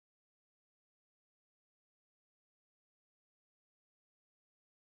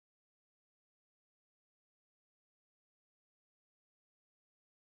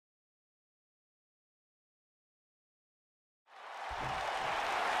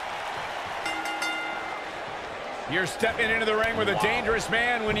You're stepping into the ring with a dangerous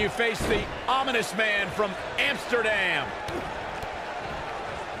man when you face the ominous man from Amsterdam.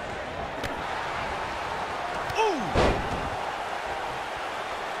 Ooh!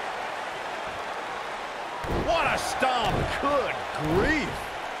 What a stomp! Good grief!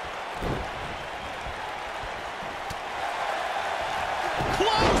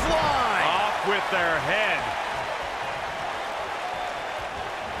 Clothesline! Off with their head.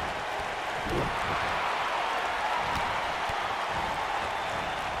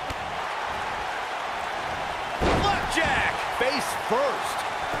 Jack, face first.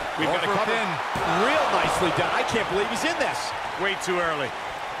 We've got to cover in. Real nicely done. I can't believe he's in this. Way too early.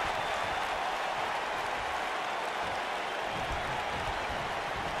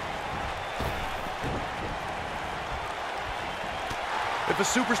 If a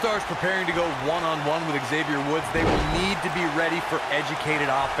superstar is preparing to go one-on-one with Xavier Woods, they will need to be ready for educated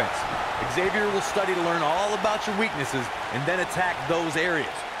offense. Xavier will study to learn all about your weaknesses and then attack those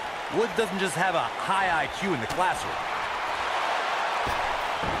areas. Woods doesn't just have a high IQ in the classroom.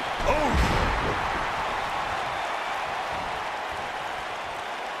 Oh!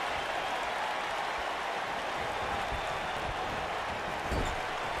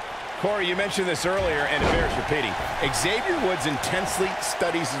 Corey, you mentioned this earlier, and it bears repeating. Xavier Woods intensely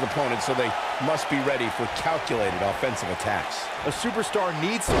studies his opponent, so they must be ready for calculated offensive attacks. A superstar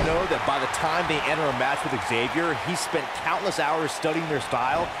needs to know that by the time they enter a match with Xavier, he's spent countless hours studying their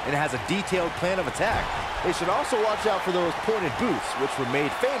style and has a detailed plan of attack. They should also watch out for those pointed boots, which were made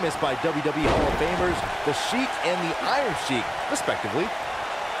famous by WWE Hall of Famers, the Sheik and the Iron Sheik, respectively.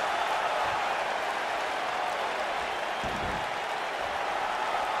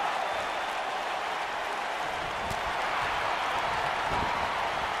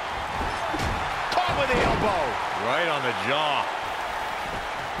 Right on the jaw.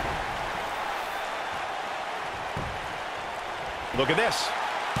 Look at this.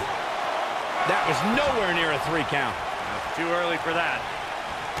 That was nowhere near a 3 count. Too early for that.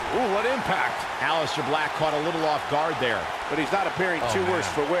 Ooh, what impact. Aleister Black caught a little off guard there. But he's not appearing too worse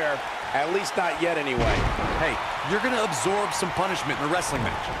for wear. At least not yet anyway. Hey, you're going to absorb some punishment in a wrestling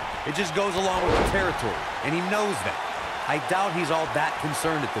match. It just goes along with the territory, and he knows that. I doubt he's all that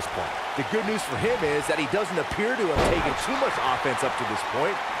concerned at this point. The good news for him is that he doesn't appear to have taken too much offense up to this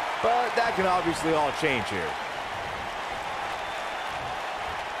point, but that can obviously all change here.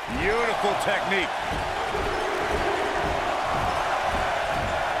 Beautiful technique.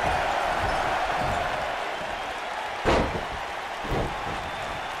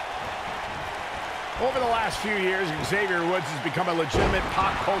 Over the last few years, Xavier Woods has become a legitimate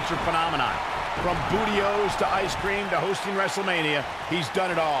pop culture phenomenon. From Booty-O's to ice cream to hosting WrestleMania, he's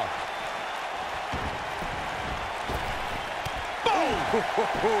done it all.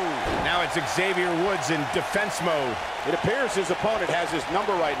 Boom! Now it's Xavier Woods in defense mode. It appears his opponent has his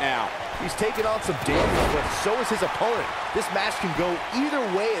number right now. He's taken on some damage, but so is his opponent. This match can go either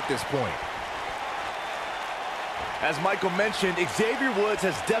way at this point. As Michael mentioned, Xavier Woods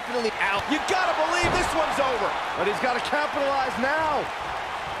has definitely out. You gotta believe this one's over, but he's got to capitalize now.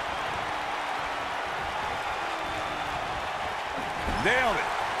 Nailed it.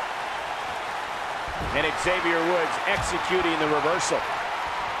 And Xavier Woods executing the reversal.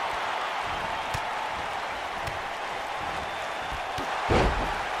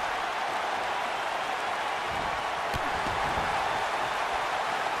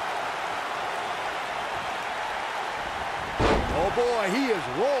 Oh boy, he is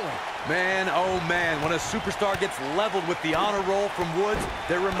rolling. Man, oh man, when a superstar gets leveled with the honor roll from Woods,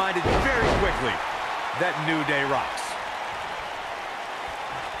 they're reminded very quickly that New Day rocks.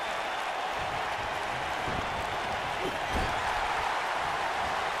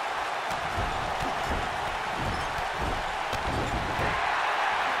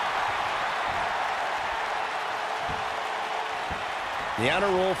 The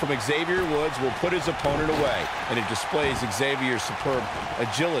honor roll from Xavier Woods will put his opponent away, and it displays Xavier's superb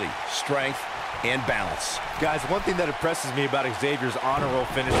agility, strength, and balance. Guys, one thing that impresses me about Xavier's honor roll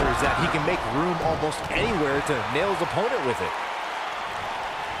finisher is that he can make room almost anywhere to nail his opponent with it.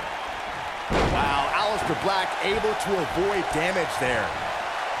 Wow, Aleister Black able to avoid damage there.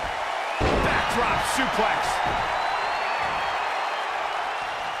 Backdrop suplex.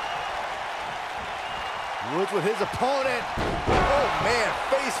 Woods with his opponent. Oh, man,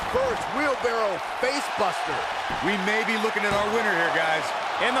 face first, wheelbarrow, face buster. We may be looking at our winner here, guys.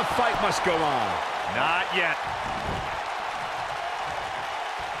 And the fight must go on. Not yet.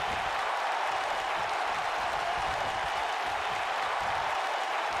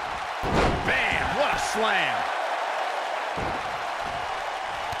 Bam! What a slam.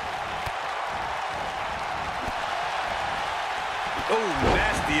 Oh,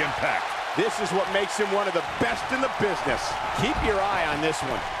 nasty impact. This is what makes him one of the best in the business. Keep your eye on this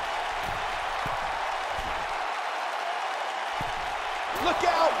one. Look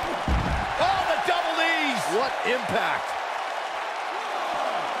out! Oh, the double knees! What impact!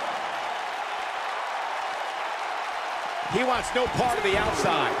 He wants no part of the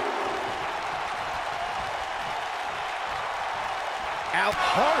outside. Out,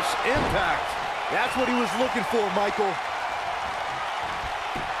 harsh impact. That's what he was looking for, Michael.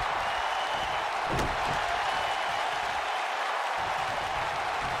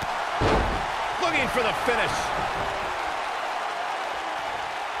 Looking for the finish.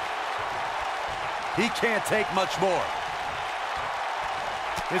 He can't take much more.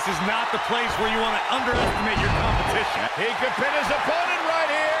 This is not the place where you want to underestimate your competition. He could pin his opponent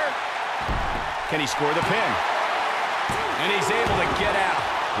right here. Can he score the pin? And he's able to get out.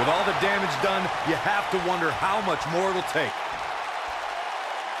 With all the damage done, you have to wonder how much more it'll take.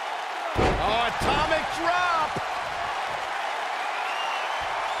 Oh, atomic drop.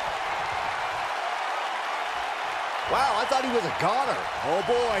 Wow, I thought he was a goner. Oh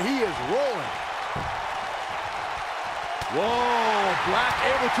boy, he is rolling. Whoa, Black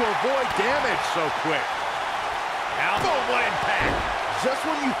able to avoid damage so quick. Boom, what impact. Just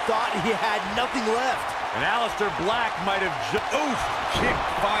when you thought he had nothing left. And Aleister Black might have just... Oof! Kick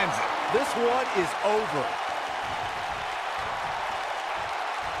finds it. This one is over.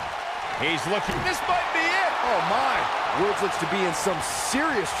 He's looking. This might be it. Oh my. Woods looks to be in some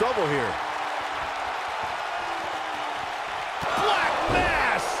serious trouble here. Black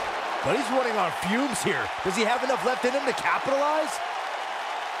mass. But he's running on fumes here. Does he have enough left in him to capitalize?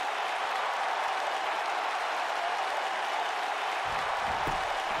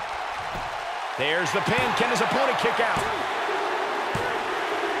 There's the pin. Can his opponent kick out?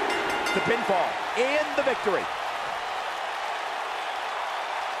 The pinfall and the victory.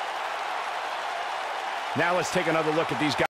 Now let's take another look at these guys.